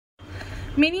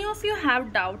Many of you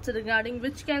have doubts regarding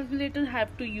which calculator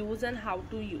have to use and how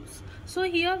to use. So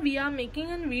here we are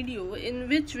making a video in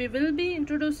which we will be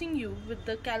introducing you with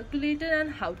the calculator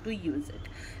and how to use it.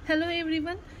 Hello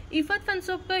everyone, Ifat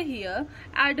Fansopka here,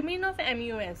 admin of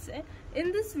MUSA.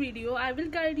 In this video I will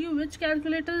guide you which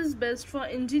calculator is best for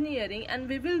engineering, and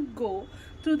we will go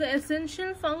through the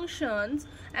essential functions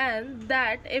and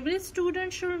that every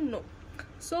student should know,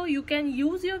 so you can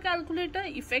use your calculator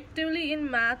effectively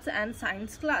in maths and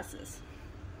science classes.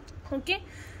 Okay,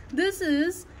 this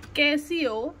is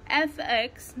Casio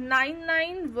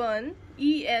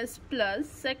fx-991ES Plus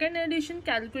second edition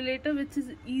calculator, which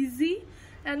is easy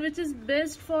and which is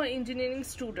best for engineering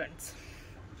students.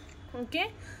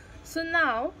 Okay, so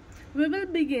now we will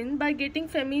begin by getting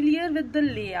familiar with the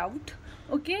layout.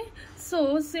 Okay,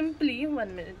 so simply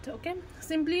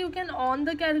simply you can on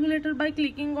the calculator by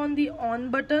clicking on the on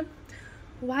button.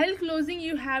 While closing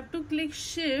you have to click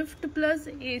shift plus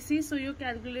AC, so your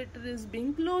calculator is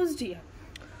being closed here.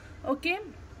 Okay,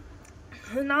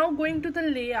 now going to the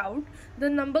layout, the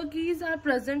number keys are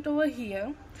present over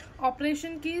here.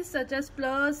 Operation keys such as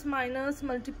plus, minus,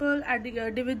 multiple,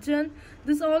 division,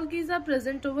 this all keys are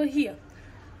present over here.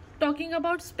 Talking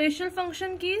about special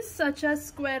function keys such as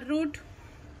square root,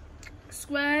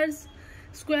 squares,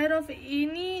 square of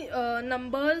any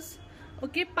numbers,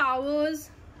 okay, powers,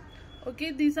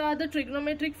 okay, these are the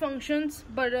trigonometric functions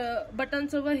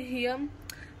buttons over here.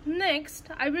 Next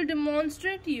I will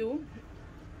demonstrate you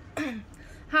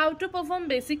how to perform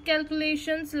basic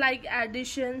calculations like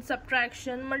addition,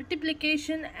 subtraction,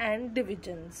 multiplication and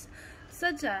divisions.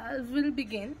 Such as will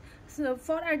begin. So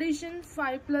for addition,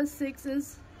 5 plus 6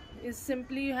 is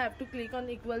simply you have to click on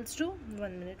equals to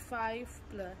 5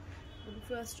 plus,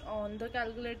 first on the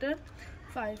calculator,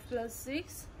 5 plus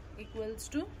 6 equals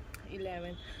to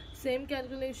 11. Same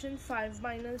calculation, 5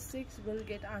 minus 6 will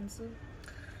get answer.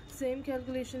 Same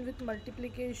calculation with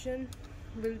multiplication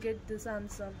will get this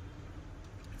answer.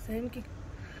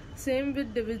 Same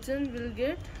with division will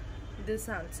get this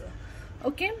answer.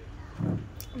 Okay,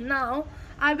 now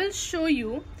I will show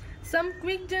you some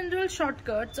quick general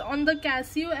shortcuts on the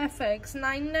Casio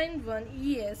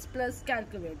fx-991ES Plus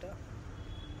calculator.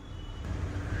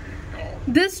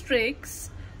 These tricks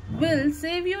will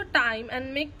save your time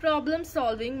and make problem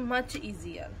solving much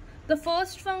easier. The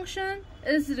first function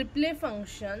is replay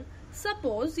function.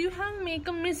 Suppose you have made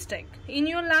a mistake in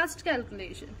your last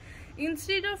calculation.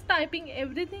 Instead of typing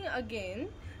everything again,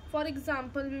 for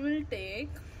example, we will take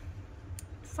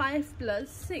 5 plus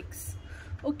 6.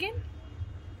 Okay,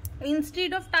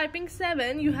 instead of typing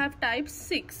 7, you have typed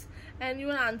 6 and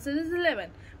your answer is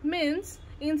 11. Means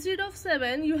instead of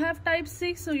 7 you have typed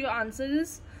 6, so your answer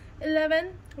is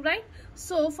 11, right?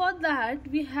 So for that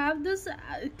we have this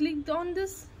clicked on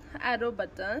this arrow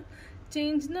button,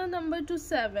 change the number to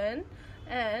 7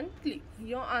 and click.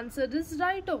 Your answer is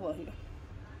right over here.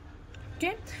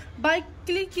 Okay, by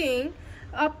clicking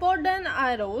up or down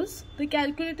arrows, the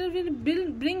calculator will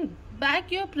bring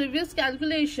back your previous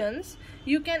calculations.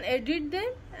 You can edit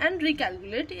them and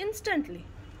recalculate instantly.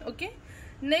 Okay,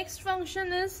 next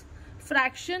function is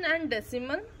fraction and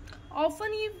decimal.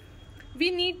 Often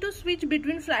we need to switch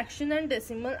between fraction and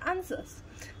decimal answers.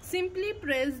 Simply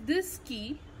press this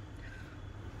key.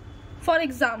 For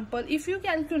example, if you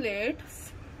calculate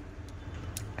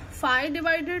 5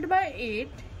 divided by 8,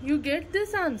 you get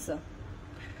this answer,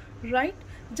 right?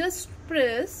 Just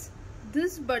press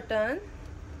this button,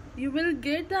 you will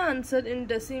get the answer in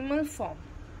decimal form.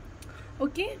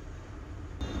 Okay,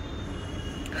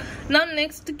 now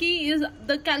next key is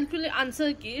the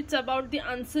answer key. It's about the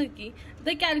answer key.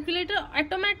 The calculator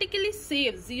automatically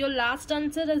saves your last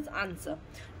answer as answer.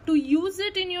 To use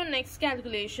it in your next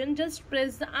calculation, just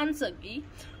press the answer key.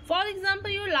 For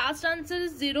example, your last answer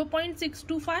is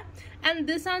 0.625 and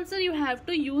this answer you have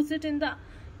to use it in the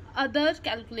other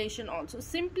calculation also.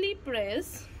 Simply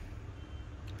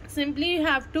you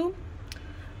have to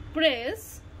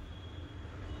press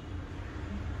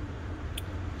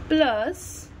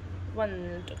plus 1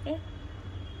 minute. Okay,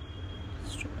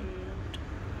 just 1 minute.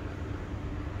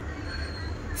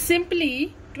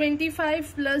 Simply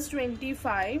 25 plus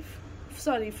 25,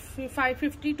 sorry,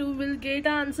 552 will get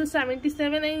answer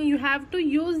 77, and you have to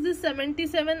use this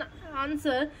 77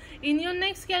 answer in your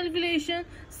next calculation.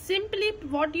 Simply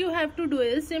what you have to do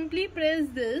is simply press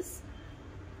this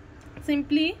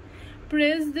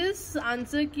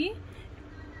answer key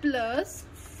plus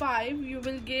 5, you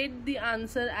will get the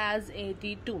answer as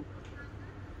 82.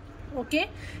 Okay,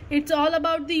 it's all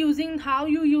about the using how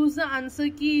you use the answer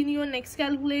key in your next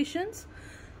calculations.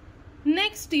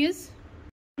 Next is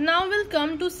Now we'll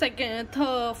come to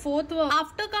fourth one.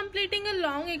 After completing a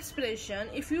long expression,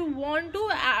 if you want to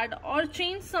add or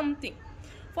change something,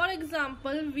 for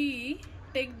example, we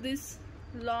take this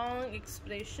long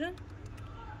expression.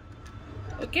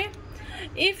 Okay,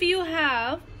 if you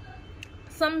have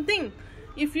something,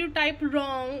 if you type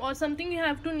wrong or something, you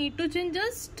have to need to change,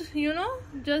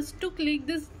 just to click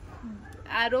this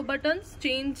arrow buttons,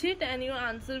 change it, and your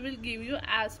answer will give you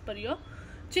as per your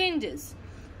changes.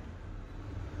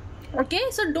 Okay,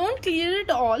 so don't clear it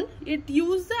all.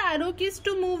 Use the arrow keys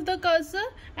to move the cursor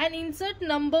and insert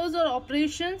numbers or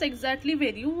operations exactly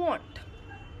where you want.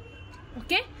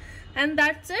 Okay, and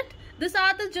that's it. These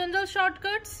are the general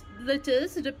shortcuts, which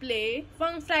is replay,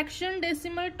 fraction,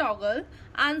 decimal, toggle,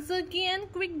 answer key, and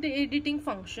quick editing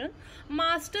function.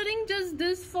 Mastering just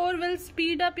this four will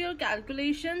speed up your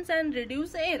calculations and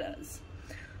reduce errors.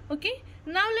 Okay,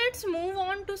 now let's move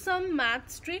on to some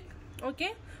maths trick.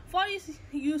 Okay, for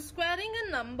you squaring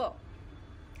a number,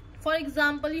 for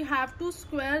example, you have to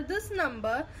square this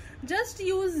number, just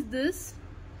use this,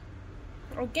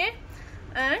 okay,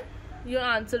 and your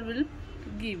answer will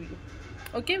give you.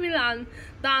 Okay,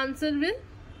 the answer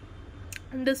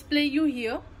will display you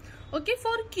here. Okay,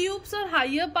 for cubes or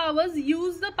higher powers,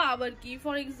 use the power key.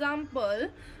 For example,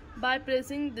 by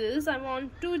pressing this, I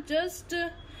want to just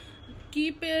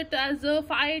keep it as a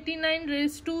 589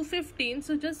 raised to 15.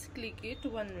 So just click it.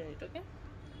 1 minute. Okay,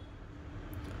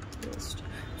 just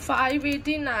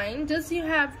 589. Just you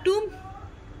have to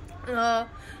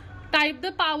type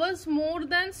the powers more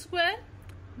than square,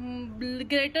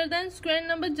 greater than square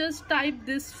number. Just type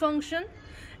this function,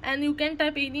 and you can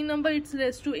type any number. It's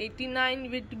raised to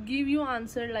 89, will give you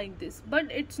answer like this,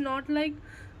 but it's not like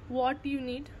what you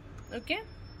need. Okay,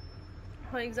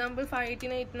 for example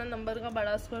 589 इतना number का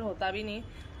बड़ा square होता भी नहीं,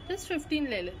 just 15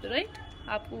 ले लेते, right,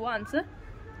 आपको वो आंसर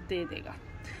दे देगा.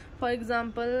 फॉर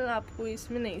एग्जाम्पल आपको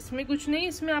इसमें नहीं, इसमें कुछ नहीं,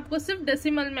 इसमें आपको सिर्फ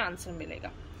डेसिमल में आंसर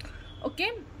मिलेगा. Okay,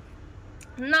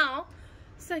 now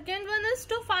second one is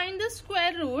to find the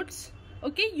square roots.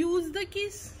 Okay, use the key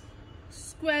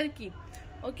square key.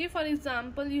 Okay, for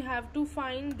example, you have to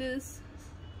find this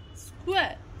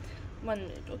square. 1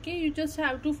 minute. Okay, you just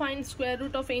have to find square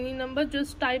root of any number.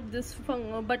 Just type this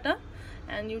button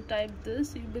and you type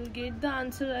this, you will get the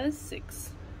answer as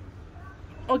 6.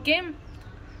 Okay,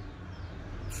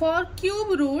 for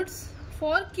cube roots,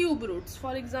 for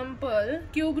example,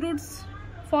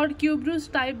 for cube roots,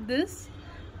 type this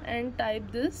and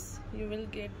type this, you will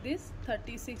get this.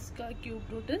 36 ka cube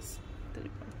root is 3.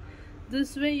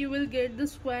 This way you will get the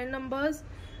square numbers.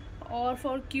 Or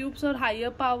for cubes or higher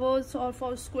powers or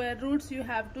for square roots, you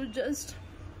have to just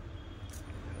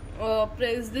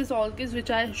press this all keys which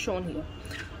I have shown here.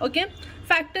 Okay,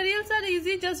 factorials are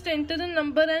easy. Just enter a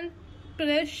number and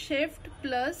press shift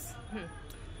plus.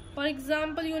 For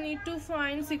example, you need to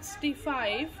find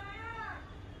 65.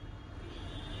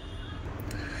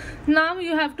 Now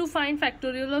you have to find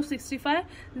factorial of 65.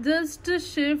 Just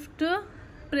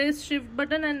press shift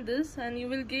button and this, and you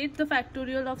will get the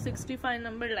factorial of 65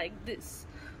 number like this.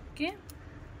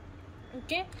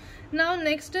 Okay, now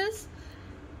next is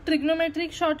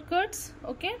trigonometric shortcuts.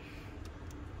 Okay,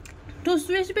 to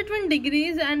switch between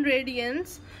degrees and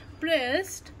radians,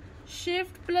 press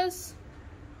shift plus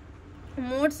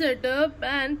mode setup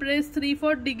and press 3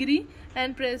 for degree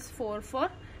and press 4 for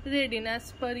radian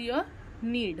as per your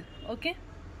need. Okay,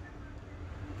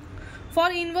 for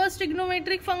inverse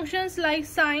trigonometric functions like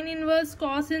sine inverse,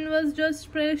 cos inverse,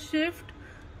 just press shift.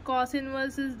 Cos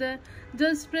inverse is there,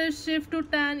 just press shift to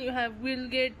tan. You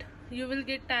will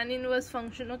get tan inverse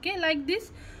function. Okay, like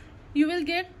this you will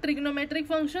get trigonometric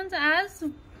functions as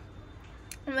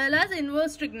well as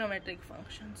inverse trigonometric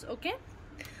functions. Okay,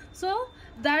 so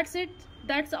that's it.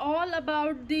 That's all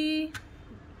about the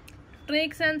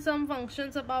tricks and some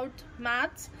functions about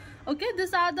maths. Okay,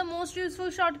 these are the most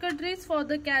useful shortcut tricks for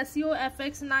the Casio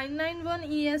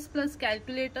fx-991ES plus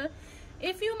calculator.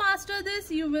 If you master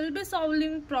this, you will be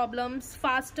solving problems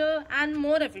faster and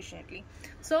more efficiently.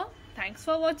 So thanks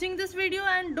for watching this video,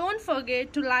 and don't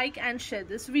forget to like and share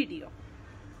this video.